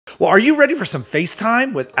Well, are you ready for some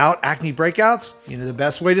FaceTime without acne breakouts? You know, the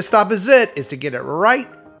best way to stop is to get it right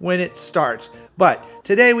when it starts. But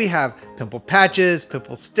today we have pimple patches,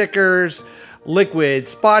 pimple stickers, liquid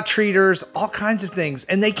spot treaters, all kinds of things,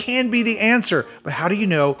 and they can be the answer. But how do you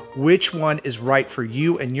know which one is right for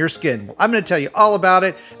you and your skin? Well, I'm going to tell you all about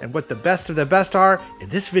it and what the best of the best are in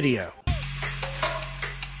this video.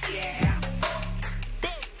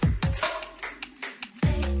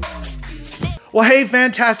 Well, hey,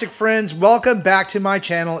 fantastic friends, welcome back to my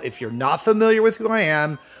channel. If you're not familiar with who I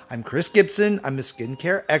am, I'm Chris Gibson. I'm a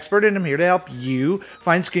skincare expert, and I'm here to help you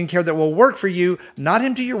find skincare that will work for you, not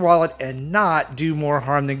empty your wallet, and not do more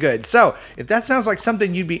harm than good. So if that sounds like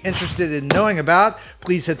something you'd be interested in knowing about,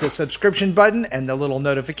 please hit the subscription button and the little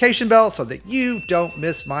notification bell so that you don't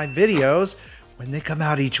miss my videos when they come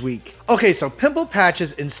out each week. Okay, so pimple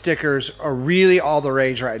patches and stickers are really all the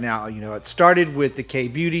rage right now. You know, it started with the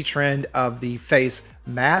K-beauty trend of the face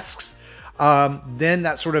masks. Then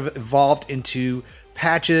that sort of evolved into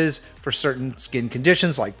patches for certain skin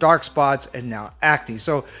conditions like dark spots and now acne.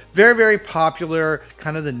 So very, very popular,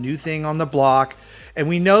 kind of the new thing on the block. And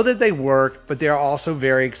we know that they work, but they're also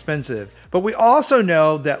very expensive. But we also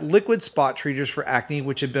know that liquid spot treaters for acne,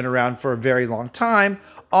 which have been around for a very long time,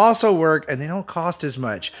 also work, and they don't cost as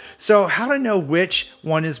much. So how to know which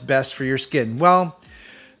one is best for your skin? Well,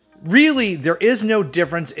 really, there is no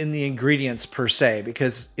difference in the ingredients per se,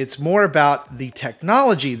 because it's more about the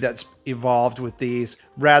technology that's evolved with these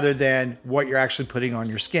rather than what you're actually putting on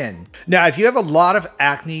your skin. Now, if you have a lot of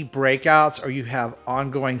acne breakouts or you have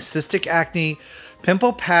ongoing cystic acne,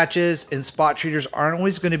 pimple patches and spot treaters aren't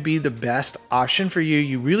always going to be the best option for you.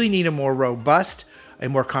 You really need a more robust, a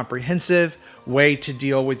more comprehensive way to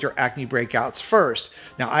deal with your acne breakouts first.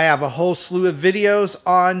 Now, I have a whole slew of videos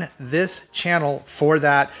on this channel for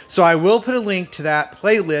that, so I will put a link to that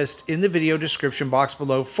playlist in the video description box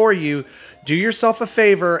below for you. Do yourself a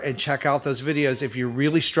favor and check out those videos if you're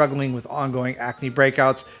really struggling with ongoing acne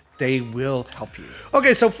breakouts. They will help you.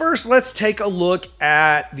 Okay, so first let's take a look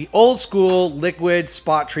at the old school liquid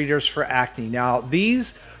spot treaters for acne. Now,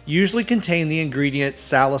 these usually contain the ingredient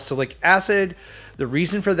salicylic acid. The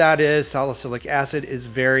reason for that is salicylic acid is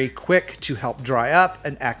very quick to help dry up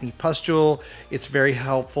an acne pustule. It's very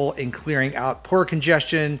helpful in clearing out pore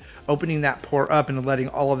congestion, opening that pore up and letting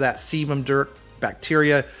all of that sebum, dirt,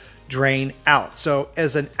 bacteria drain out. So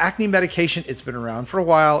as an acne medication, it's been around for a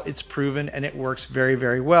while, it's proven, and it works very,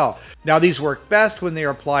 very well. Now, these work best when they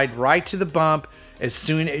are applied right to the bump as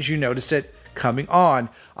soon as you notice it coming on.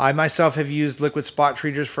 I myself have used liquid spot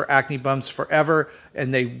treaters for acne bumps forever,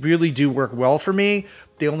 and they really do work well for me.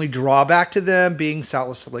 The only drawback to them being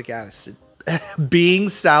salicylic acid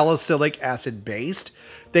based,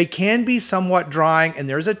 they can be somewhat drying, and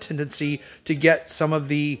there's a tendency to get some of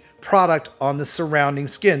the product on the surrounding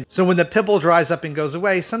skin. So when the pimple dries up and goes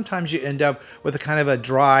away, sometimes you end up with a kind of a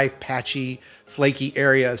dry, patchy, flaky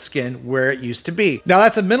area of skin where it used to be. Now,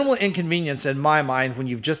 that's a minimal inconvenience in my mind when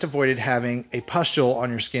you've just avoided having a pustule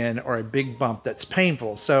on your skin or a big bump that's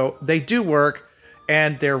painful. So they do work,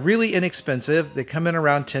 and they're really inexpensive. They come in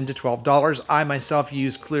around $10 to $12. I myself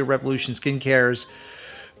use Clear Revolution Skincare's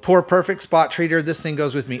Pore Perfect Spot Treater. This thing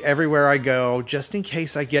goes with me everywhere I go, just in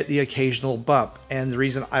case I get the occasional bump. And the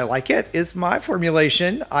reason I like it is my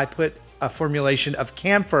formulation. I put a formulation of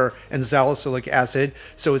camphor and salicylic acid,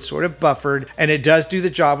 so it's sort of buffered, and it does do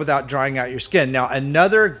the job without drying out your skin. Now,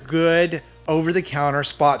 another good over-the-counter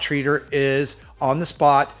spot treater is On the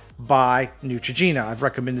Spot by Neutrogena. I've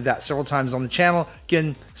recommended that several times on the channel.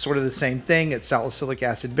 Again, sort of the same thing. It's salicylic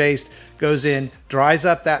acid based, goes in, dries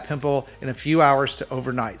up that pimple in a few hours to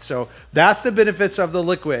overnight. So that's the benefits of the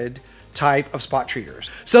liquid type of spot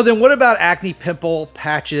treaters. So then what about acne pimple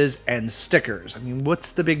patches and stickers? I mean,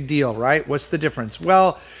 what's the big deal, right? What's the difference?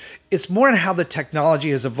 Well, it's more in how the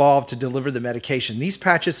technology has evolved to deliver the medication. These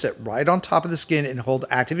patches sit right on top of the skin and hold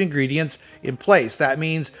active ingredients in place. That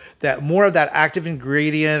means that more of that active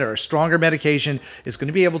ingredient or stronger medication is going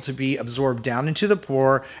to be able to be absorbed down into the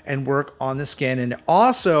pore and work on the skin. And it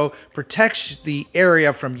also protects the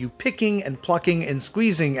area from you picking and plucking and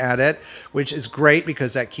squeezing at it, which is great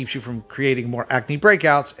because that keeps you from creating more acne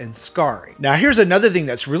breakouts and scarring. Now, here's another thing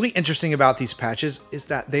that's really interesting about these patches is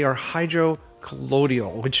that they are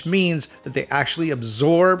hydrocolloidal, which means that they actually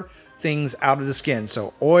absorb things out of the skin.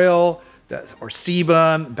 So oil or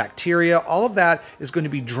sebum, bacteria, all of that is going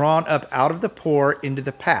to be drawn up out of the pore into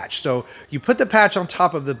the patch. So you put the patch on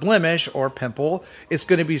top of the blemish or pimple, it's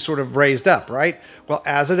going to be sort of raised up, right? Well,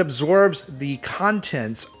 as it absorbs the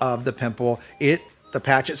contents of the pimple, the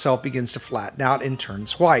patch itself begins to flatten out and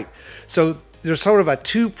turns white. So there's sort of a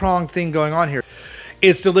two-pronged thing going on here.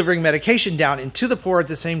 It's delivering medication down into the pore at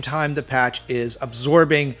the same time the patch is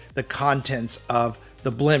absorbing the contents of the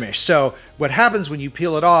blemish. So what happens when you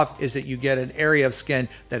peel it off is that you get an area of skin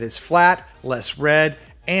that is flat, less red,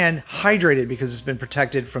 and hydrated because it's been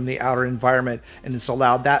protected from the outer environment, and it's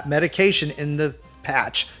allowed that medication in the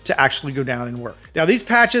patch to actually go down and work. Now these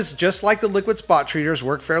patches, just like the liquid spot treaters,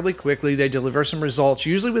 work fairly quickly. They deliver some results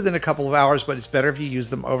usually within a couple of hours, but it's better if you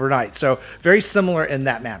use them overnight. So very similar in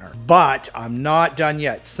that manner. But I'm not done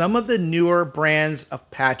yet. Some of the newer brands of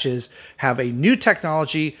patches have a new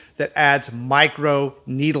technology that adds micro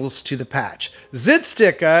needles to the patch.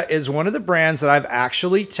 Zitsticka is one of the brands that I've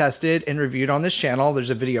actually tested and reviewed on this channel.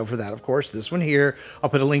 There's a video for that, of course, this one here. I'll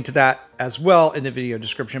put a link to that as well in the video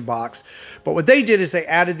description box. But what they did is they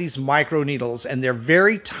added these micro needles, and they're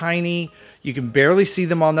very tiny. You can barely see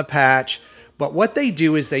them on the patch. But what they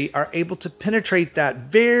do is they are able to penetrate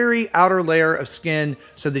that very outer layer of skin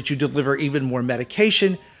so that you deliver even more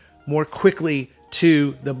medication more quickly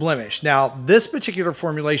to the blemish. Now, this particular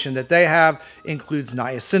formulation that they have includes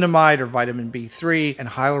niacinamide or vitamin B3 and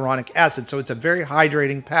hyaluronic acid. So it's a very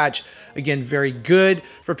hydrating patch. Again, very good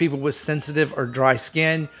for people with sensitive or dry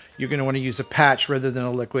skin. You're going to want to use a patch rather than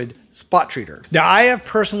a liquid spot treater. Now, I have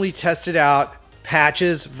personally tested out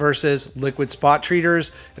patches versus liquid spot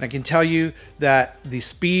treaters, and I can tell you that the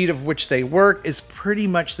speed of which they work is pretty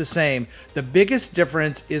much the same. The biggest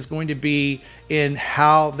difference is going to be in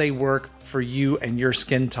how they work for you and your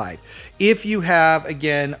skin type. If you have,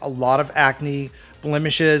 again, a lot of acne,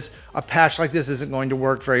 blemishes, a patch like this isn't going to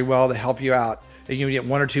work very well to help you out. You get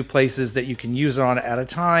one or two places that you can use it on at a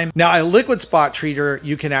time. Now, a liquid spot treater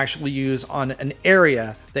you can actually use on an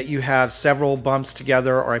area that you have several bumps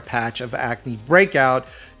together or a patch of acne breakout.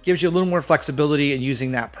 Gives you a little more flexibility in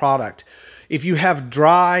using that product. If you have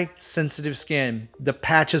dry, sensitive skin, the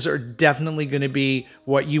patches are definitely going to be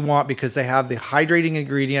what you want because they have the hydrating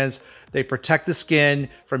ingredients. They protect the skin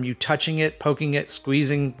from you touching it, poking it,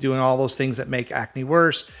 squeezing, doing all those things that make acne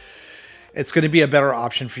worse. It's going to be a better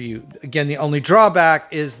option for you. Again, the only drawback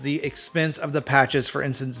is the expense of the patches. For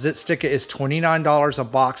instance, Zitsticka is $29 a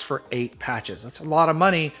box for 8 patches. That's a lot of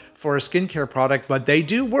money for a skincare product, but they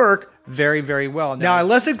do work very, very well. Now, a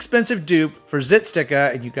less expensive dupe for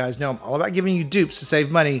Zitsticka, and you guys know I'm all about giving you dupes to save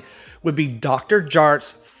money, would be Dr.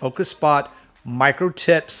 Jart's Focus Spot Micro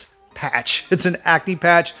Tips patch. It's an acne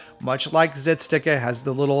patch, much like Zitsticka. It has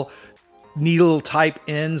the little needle type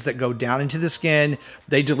ends that go down into the skin.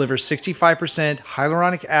 They deliver 65%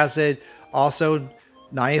 hyaluronic acid, also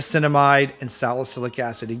niacinamide and salicylic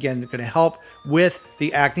acid. Again, going to help with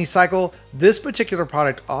the acne cycle. This particular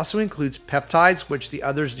product also includes peptides, which the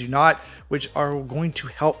others do not, which are going to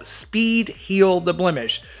help speed heal the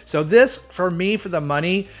blemish. So this, for me, for the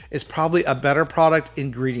money, is probably a better product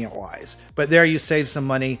ingredient wise. But there you save some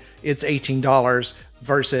money. It's $18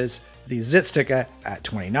 versus the Zitsticka at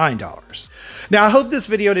 $29. Now, I hope this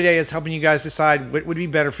video today is helping you guys decide what would be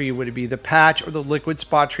better for you. Would it be the patch or the liquid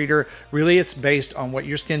spot treater? Really, it's based on what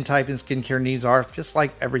your skin type and skincare needs are, just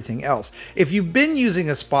like everything else. If you've been using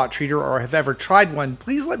a spot treater or have ever tried one,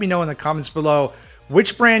 please let me know in the comments below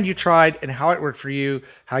which brand you tried and how it worked for you,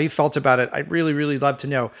 how you felt about it. I'd really, really love to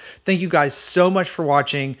know. Thank you guys so much for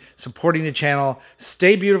watching, supporting the channel.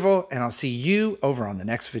 Stay beautiful, and I'll see you over on the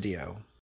next video.